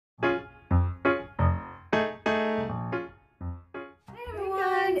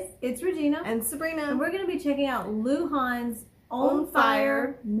it's Regina. And Sabrina. And we're going to be checking out Luhan's On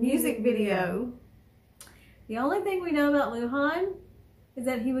Fire music video. The only thing we know about Luhan is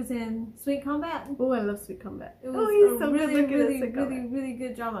that he was in Sweet Combat. Oh, I love Sweet Combat. It was he's a so really, good. really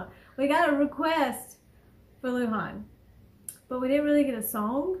good drama. We got a request for Luhan, but we didn't really get a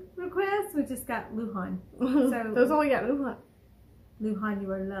song request. We just got Luhan. So that's all we got. Luhan. Luhan,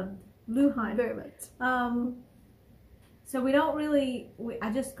 you are loved. Luhan. Very much. So we don't really,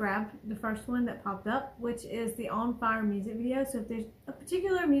 I just grabbed the first one that popped up, which is the On Fire music video. So if there's a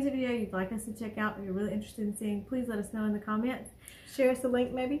particular music video you'd like us to check out, or you're really interested in seeing, please let us know in the comments. Share us the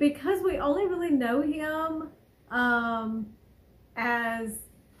link maybe. Because we only really know him as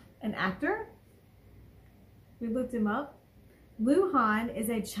an actor. We looked him up. Luhan is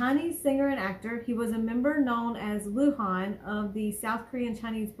a Chinese singer and actor. He was a member known as Luhan of the South Korean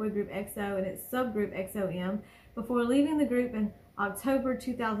Chinese boy group EXO and its subgroup EXO-M before leaving the group in October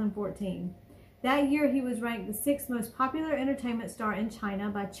 2014. That year, he was ranked the 6th most popular entertainment star in China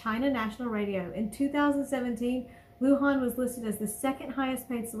by China National Radio. In 2017, Luhan was listed as the 2nd highest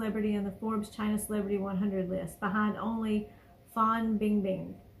paid celebrity in the Forbes China Celebrity 100 list, behind only Fan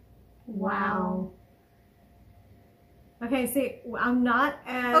Bingbing. Wow. Okay, see, I'm not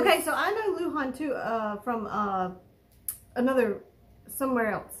as... Okay, so I know Luhan too from another,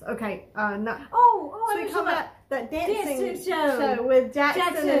 somewhere else. Okay, not... Oh, Sweet Combat, that dancing show with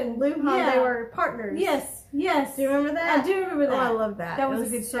Jackson and Luhan. Yeah. They were partners. Yes. Do you remember that? I do remember that. Oh, I love that. That was a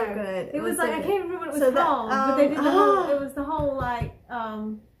good so show. Good. It was like, I can't remember what it was so called, but they did the whole, it was the whole like,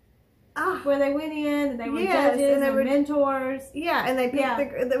 where they went in and they were judges and they were mentors. Yeah, and they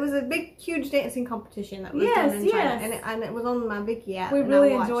picked there was a big, huge dancing competition that was done in China, and it was on my Viki app. We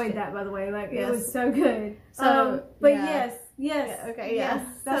really enjoyed that, by the way. Like it was so good. So, but yes.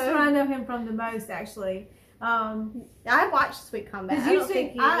 That's where I know him from the most, actually. I watched Sweet Combat.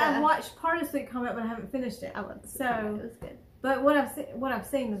 I've watched part of Sweet Combat, but I haven't finished it. I loved Sweet Combat. It was good. But what I've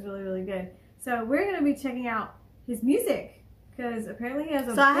seen is really, really good. So we're gonna be checking out his music because apparently he has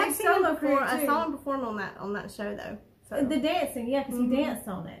a big solo career too. I saw him perform on that show though. So. The dancing, yeah, because he danced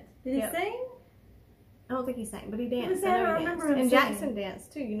on it. Did he sing? I don't think he sang, but he danced. I remember him and singing. Jackson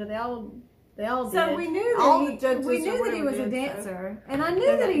danced too. You know, they all did. So we knew that he was a dancer, and I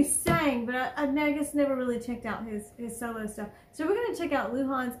knew that he sang, but I guess never really checked out his solo stuff. So we're gonna check out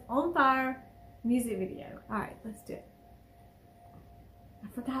Luhan's On Fire music video. All right, let's do it. I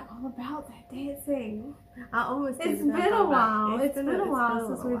forgot all about that dancing. I almost. It's been a while. It's been a while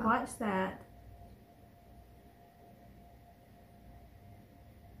since we've watched that.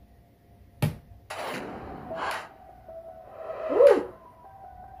 Ooh.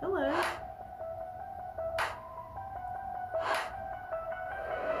 Hello.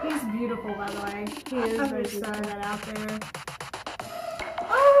 He's beautiful, by the way. He is. I'm going to throw that out there.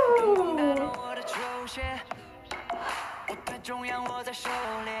 Oh! Oh my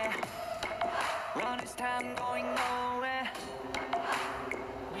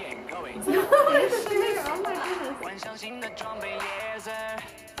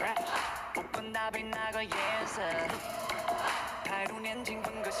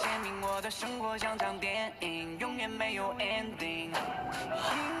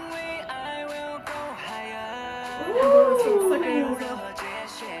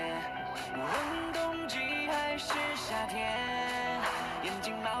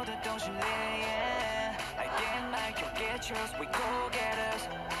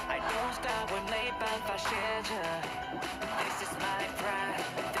This is my pride,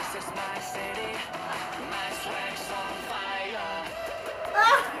 this is my city, my swag's on fire.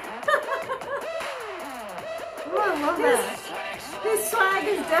 Oh, I love that. His swag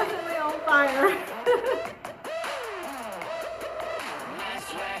is definitely on fire. My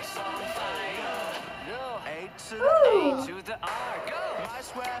swag's on fire. Ooh. To the R, go.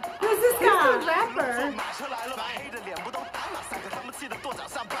 Who's this guy? He's a rapper.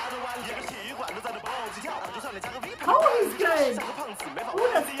 Oh, he's good. Ooh,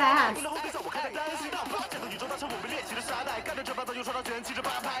 that's fast.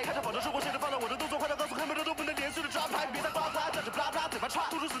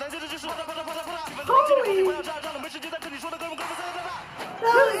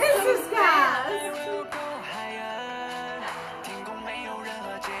 Holy! Who is this guy?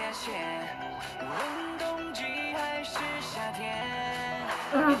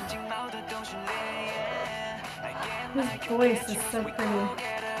 His voice is so pretty.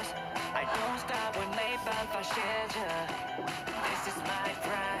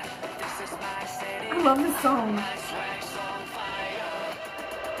 I love this song.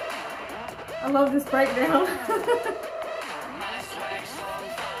 I love this breakdown.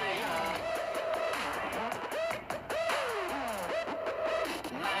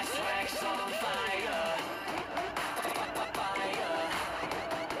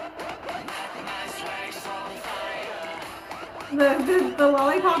 The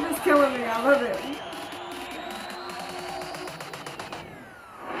lollipop is killing me. I love it.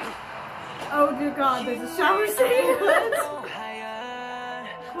 Oh dear God, there's a shower scene. Of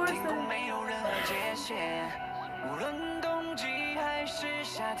course there is. 没有任何界限，无论冬季还是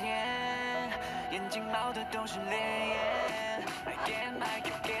夏天，眼睛冒的都是烈焰。I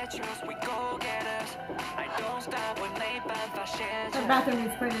can get you, we go get us. I don't stop，我没办法歇着。 The bathroom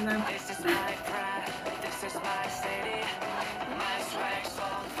needs cleaning though. This is my pride, this is my city, my swag's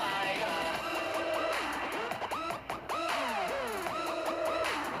on fire.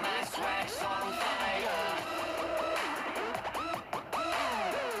 My swag's on fire.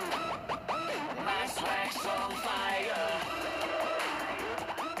 My swag's on fire.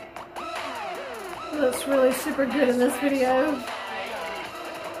 Looks really super good in this video.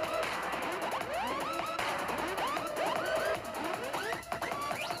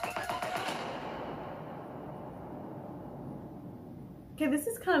 Okay, this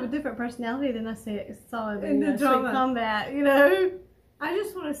is kind of a different personality than I saw in the Street drama. Combat, you know? I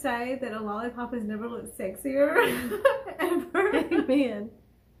just want to say that a lollipop has never looked sexier ever. Amen.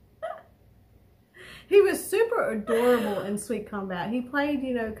 He was super adorable in Sweet Combat. He played,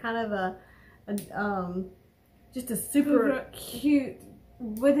 you know, kind of just a super cute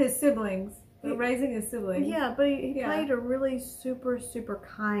with his siblings, raising his siblings. yeah, but he played a really super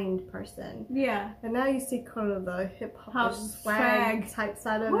kind person. Yeah. And now you see kind of the hip hop swag swag type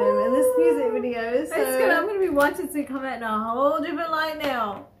side of him in this music video. So It's good. I'm gonna be watching Sweet Combat in a whole different light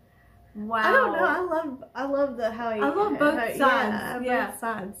now. Wow. I don't know. I love how he. I love both sides. Yeah, both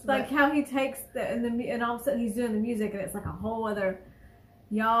sides. like how he takes and all of a sudden he's doing the music and it's like a whole other.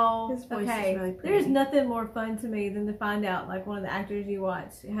 Y'all, His voice is okay, really pretty. there's nothing more fun to me than to find out like one of the actors you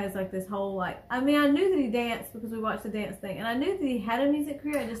watch has like this whole like, I mean, I knew that he danced because we watched the dance thing and I knew that he had a music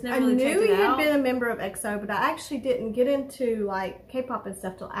career, I just never really checked knew it he out. had been a member of EXO, but I actually didn't get into like K-pop and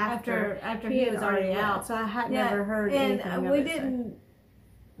stuff till after he was already out. So I had never heard anything and of we it, didn't,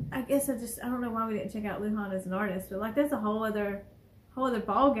 I guess I don't know why we didn't check out Luhan as an artist, but like that's a whole other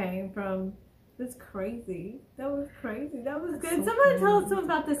ball game from. That's crazy. That was crazy. That was good. So Somebody tell us crazy. something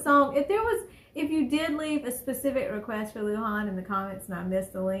about this song. If you did leave a specific request for Luhan in the comments and I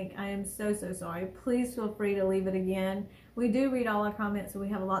missed the link, I am so sorry. Please feel free to leave it again. We do read all our comments, so we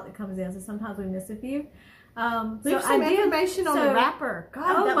have a lot that comes in, so sometimes we miss a few. Leave some information on the rapper.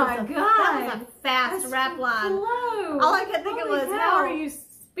 God, oh that my was God. That was a fast rap line. Slow. All I could think of Holy was, cow. how are you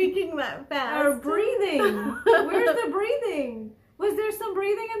speaking that fast? Or breathing. Where's the breathing? Was there some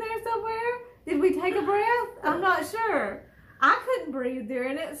breathing in there somewhere? Did we take a breath? I'm not sure. I couldn't breathe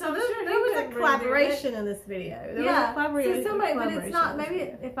during it, so I'm sure there was a collaboration in this video. There was a collaboration. So somebody, but it's collaboration not. in this Maybe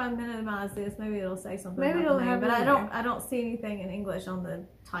video. if I minimize this, maybe it'll say something. Maybe about it'll the name, have but it I in don't. there. I don't see anything in English on the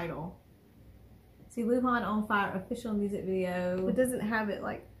title. See, Luhan on Fire official music video. It doesn't have it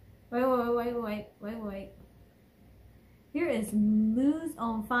like. Wait. Here is Lose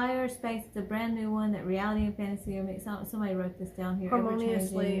on Fire space. It's a brand new one that reality and fantasy are mixed. Somebody wrote this down here.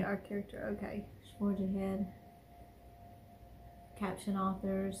 Harmoniously, our character. Okay. Forge ahead. Caption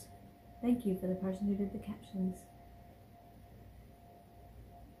authors. Thank you for the person who did the captions.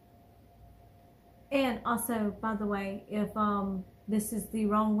 And also, by the way, if this is the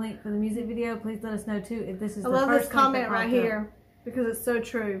wrong link for the music video, please let us know too. If this is I the love first this link that comment right popped up. here because it's so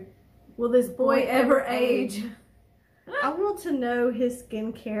true. Will this boy ever age? I want to know his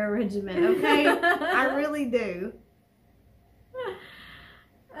skincare regimen, okay? I really do.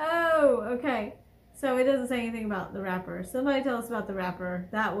 Oh, okay. So it doesn't say anything about the rapper. Somebody tell us about the rapper.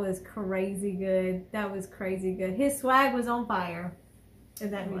 That was crazy good. That was crazy good. His swag was on fire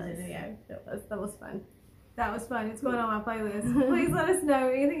in that music video. That was fun. That was fun. It's going on my playlist. Please let us know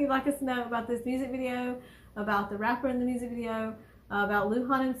anything you'd like us to know about this music video, about the rapper in the music video, about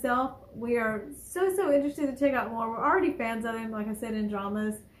Luhan himself. We are so interested to check out more. We're already fans of him, like I said, in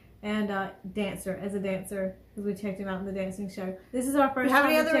dramas and as a dancer, because we checked him out in the dancing show. This is our first Have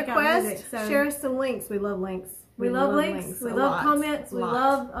time any to other check out requests? music. So Share us some links. We love links. we love links. We a love lot. comments. A We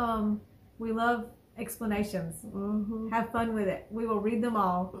lot. love explanations. Mhm. Have fun with it. We will read them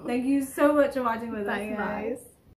all. Thank you so much for watching with us. Bye, guys.